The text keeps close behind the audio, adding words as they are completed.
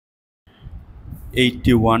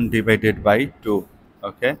81 divided by 2.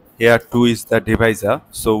 Okay, here 2 is the divisor,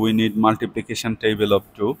 so we need multiplication table of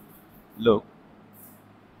 2. Look,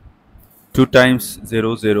 2 times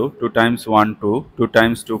 0 0, 2 times 1 2, 2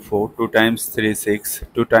 times 2 4, 2 times 3 6,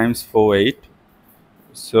 2 times 4 8.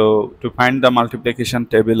 So to find the multiplication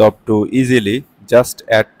table of 2 easily, just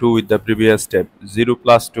add 2 with the previous step. 0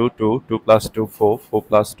 plus 2 2, 2 plus 2 4, 4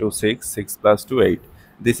 plus 2 6, 6 plus 2 8.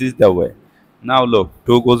 This is the way. Now look,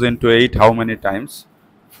 2 goes into 8 how many times?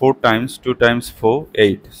 4 times. 2 times 4,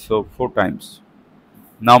 8. So 4 times.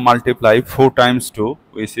 Now multiply 4 times 2,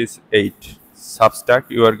 which is 8.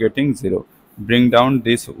 Subtract, you are getting 0. Bring down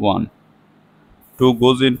this 1. 2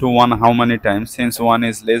 goes into 1 how many times? Since 1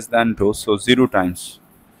 is less than 2, so 0 times.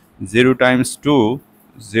 0 times 2,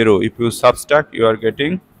 0. If you subtract, you are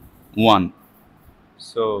getting 1.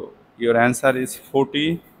 So your answer is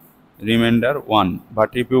 40, remainder 1.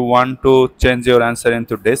 But if you want to change your answer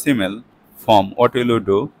into decimal form, what will you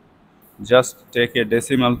do? Just take a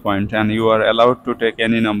decimal point and you are allowed to take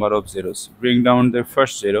any number of zeros. Bring down the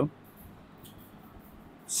first 0.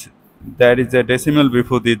 There is a decimal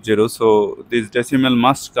before this 0, so this decimal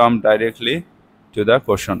must come directly to the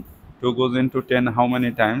quotient. 2 goes into 10 how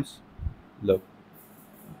many times? Look,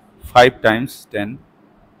 5 times 10.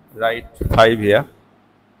 Write 5 here.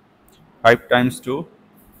 5 times 2,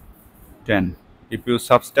 10. If you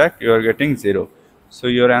subtract, you are getting 0. So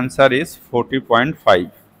your answer is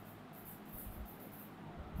 40.5.